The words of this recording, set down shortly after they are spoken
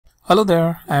Hello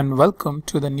there and welcome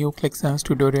to the new Qlik Sense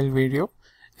tutorial video.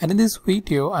 And in this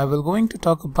video I will going to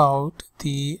talk about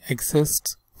the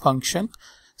exist function.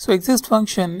 So exist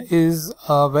function is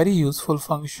a very useful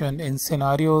function in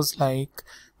scenarios like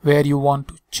where you want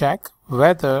to check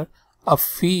whether a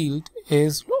field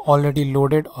is already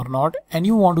loaded or not, and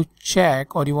you want to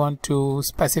check or you want to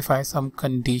specify some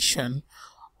condition.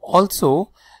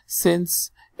 Also,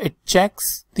 since it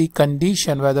checks the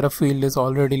condition whether a field is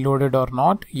already loaded or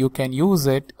not, you can use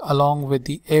it along with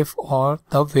the if or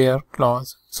the where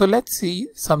clause. So let's see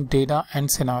some data and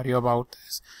scenario about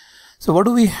this. So what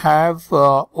do we have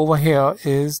over here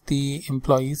is the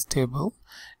employees table,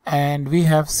 and we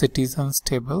have citizens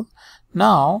table.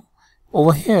 Now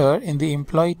over here in the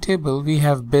employee table we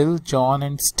have Bill, John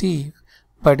and Steve.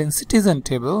 But in citizen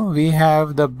table, we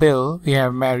have the Bill, we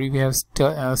have Mary, we have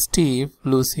Steve,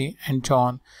 Lucy and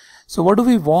John. So what do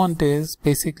we want is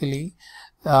basically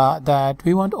that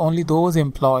we want only those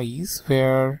employees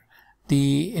where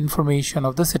the information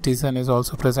of the citizen is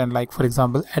also present, like for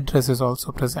example address is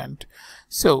also present.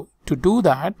 So to do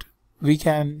that we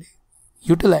can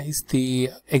utilize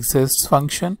the exist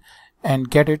function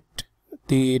and get it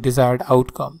the desired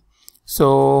outcome.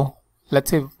 So let's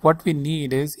say what we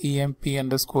need is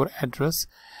emp_address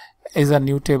is a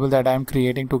new table that I'm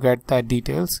creating to get that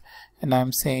details, and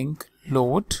I'm saying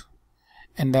load,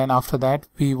 and then after that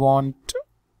we want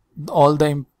all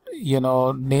the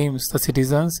names, the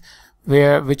citizens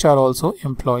which are also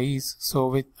employees.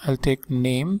 So I'll take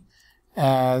name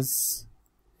as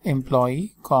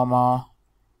employee comma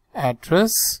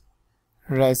address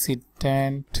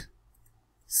resident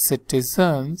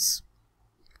citizens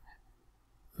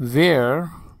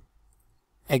where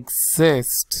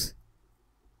exist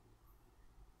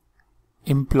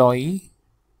employee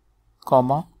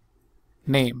comma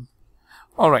name.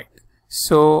 Alright,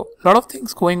 so a lot of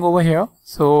things going over here.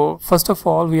 So first of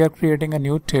all, we are creating a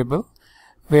new table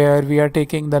where we are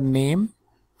taking the name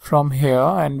from here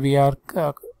and we are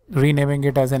renaming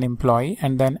it as an employee,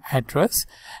 and then address,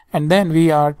 and then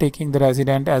we are taking the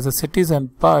resident as a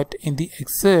citizen. But in the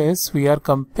exist we are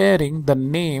comparing the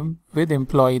name with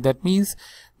employee. That means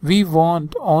we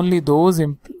want only those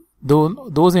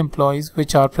employees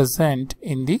which are present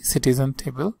in the citizen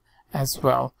table as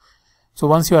well. So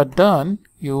once you are done,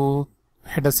 you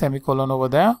hit a semicolon over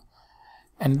there,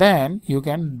 and then you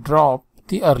can drop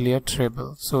the earlier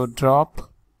table. So drop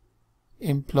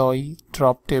employee,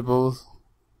 drop table,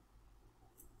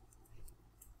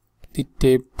 the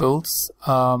tables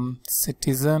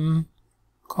citizen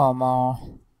comma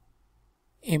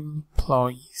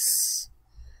employees.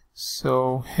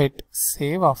 So hit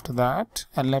save after that,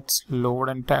 and let's load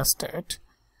and test it.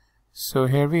 So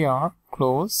here we are,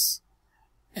 close,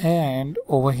 and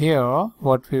over here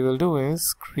what we will do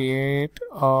is create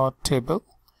a table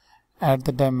at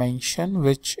the dimension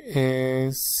which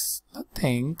is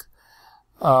nothing.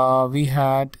 We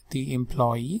had the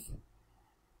employee,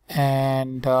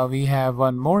 and we have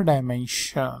one more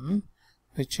dimension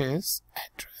which is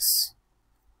address.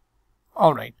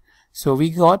 Alright, so we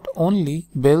got only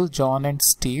Bill, John and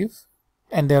Steve,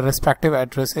 and their respective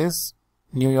addresses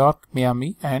New York,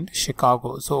 Miami and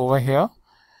Chicago. So over here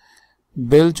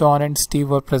Bill, John and Steve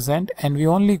were present, and we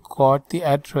only got the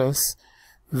address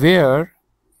where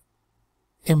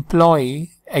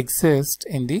employee exists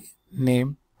in the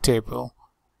name table.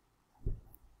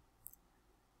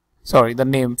 Sorry, the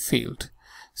name field.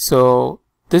 So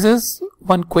this is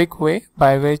one quick way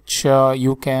by which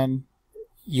you can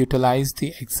utilize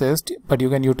the exist, but you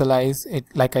can utilize it,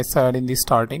 like I said in the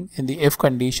starting, in the if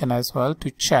condition as well to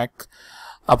check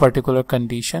a particular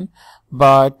condition.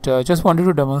 But just wanted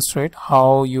to demonstrate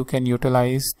how you can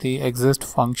utilize the exist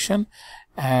function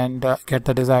and get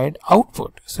the desired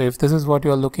output. So if this is what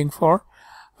you are looking for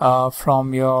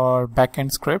from your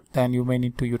backend script, then you may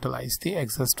need to utilize the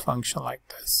exist function like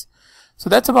this. So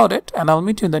that's about it, and I'll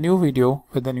meet you in the new video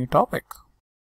with a new topic.